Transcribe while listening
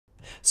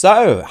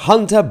So,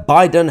 Hunter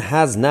Biden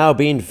has now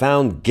been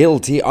found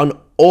guilty on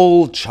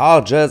all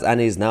charges and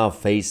is now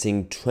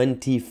facing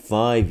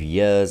 25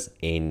 years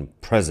in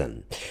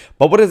prison.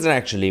 But what does it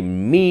actually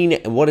mean?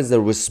 What is the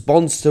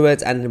response to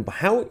it, and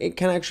how it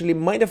can actually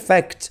might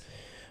affect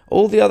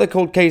all the other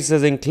court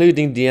cases,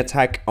 including the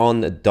attack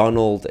on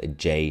Donald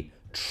J.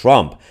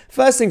 Trump?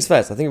 First things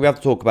first, I think we have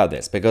to talk about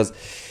this because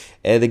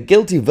the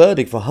guilty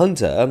verdict for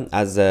Hunter,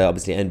 as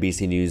obviously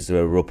NBC News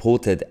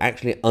reported,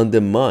 actually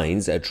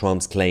undermines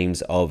Trump's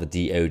claims of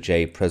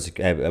DOJ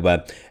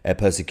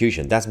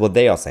persecution. That's what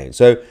they are saying.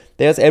 So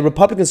there's a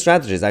Republican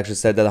strategist actually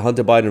said that the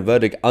Hunter Biden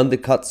verdict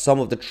undercuts some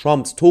of the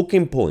Trump's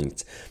talking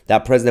points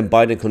that President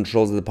Biden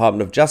controls the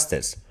Department of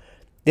Justice.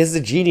 This is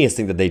a genius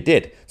thing that they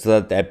did, so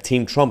that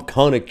Team Trump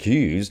can't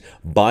accuse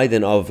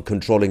Biden of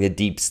controlling a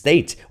deep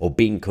state or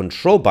being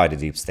controlled by the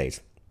deep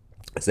state.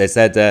 So they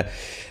said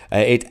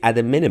it, at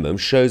a minimum,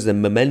 shows the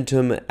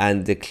momentum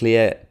and the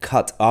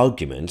clear-cut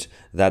argument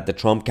that the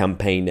Trump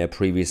campaign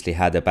previously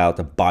had about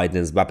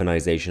Biden's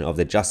weaponization of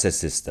the justice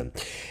system.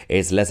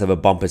 It's less of a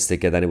bumper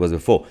sticker than it was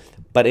before.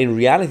 But in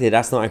reality,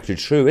 that's not actually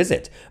true, is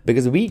it?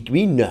 Because we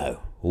know,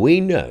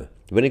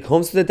 when it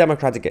comes to the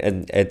Democratic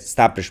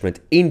establishment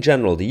in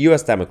general, the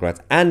US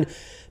Democrats and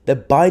the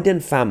Biden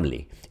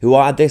family, who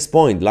are at this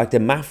point like the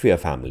mafia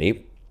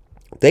family,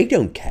 they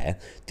don't care.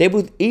 They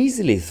would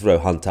easily throw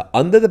Hunter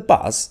under the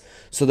bus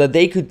so that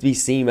they could be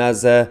seen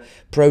as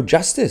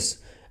pro-justice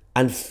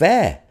and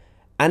fair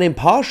and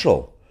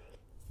impartial.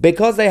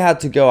 Because they had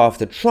to go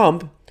after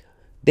Trump,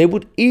 they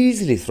would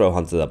easily throw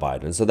Hunter to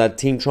Biden so that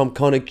Team Trump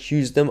can't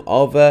accuse them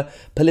of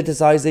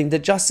politicizing the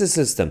justice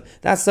system.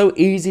 That's so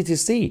easy to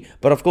see.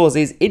 But of course,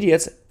 these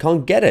idiots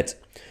can't get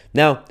it.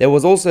 Now, there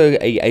was also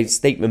a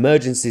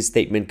emergency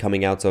statement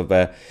coming out of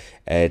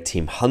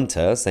Team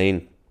Hunter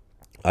saying,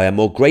 "I am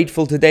more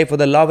grateful today for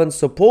the love and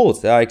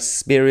support that I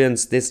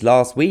experienced this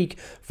last week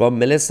from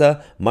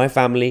Melissa, my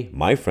family,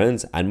 my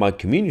friends, and my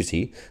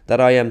community,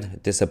 that I am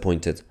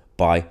disappointed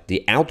by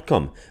the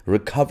outcome.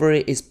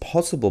 Recovery is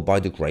possible by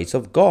the grace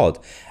of God,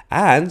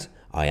 and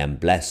I am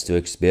blessed to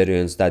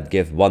experience that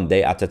gift one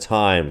day at a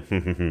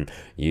time."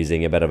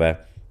 Using a bit of a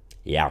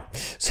yeah.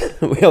 So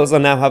we also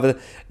now have a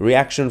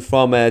reaction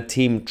from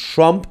Team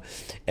Trump.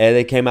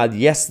 They came out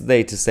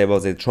yesterday to say, well,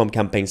 the Trump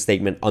campaign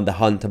statement on the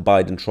Hunter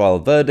Biden trial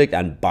verdict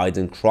and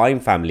Biden crime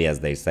family,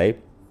 as they say.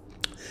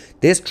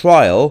 This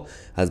trial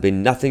has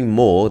been nothing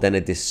more than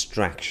a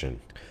distraction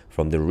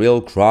from the real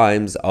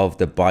crimes of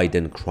the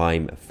Biden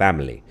crime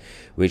family,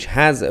 which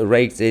has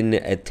raked in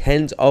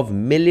tens of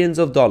millions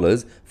of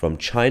dollars from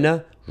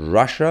China,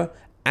 Russia,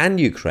 and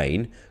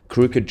Ukraine.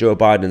 Crooked Joe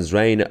Biden's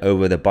reign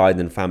over the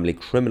Biden family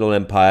criminal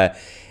empire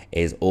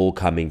is all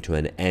coming to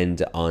an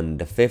end on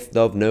the 5th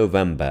of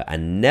November,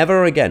 and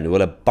never again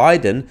will a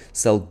Biden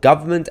sell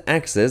government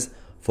access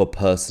for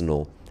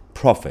personal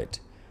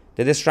profit.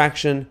 The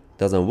distraction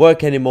doesn't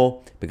work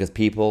anymore because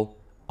people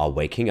are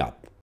waking up.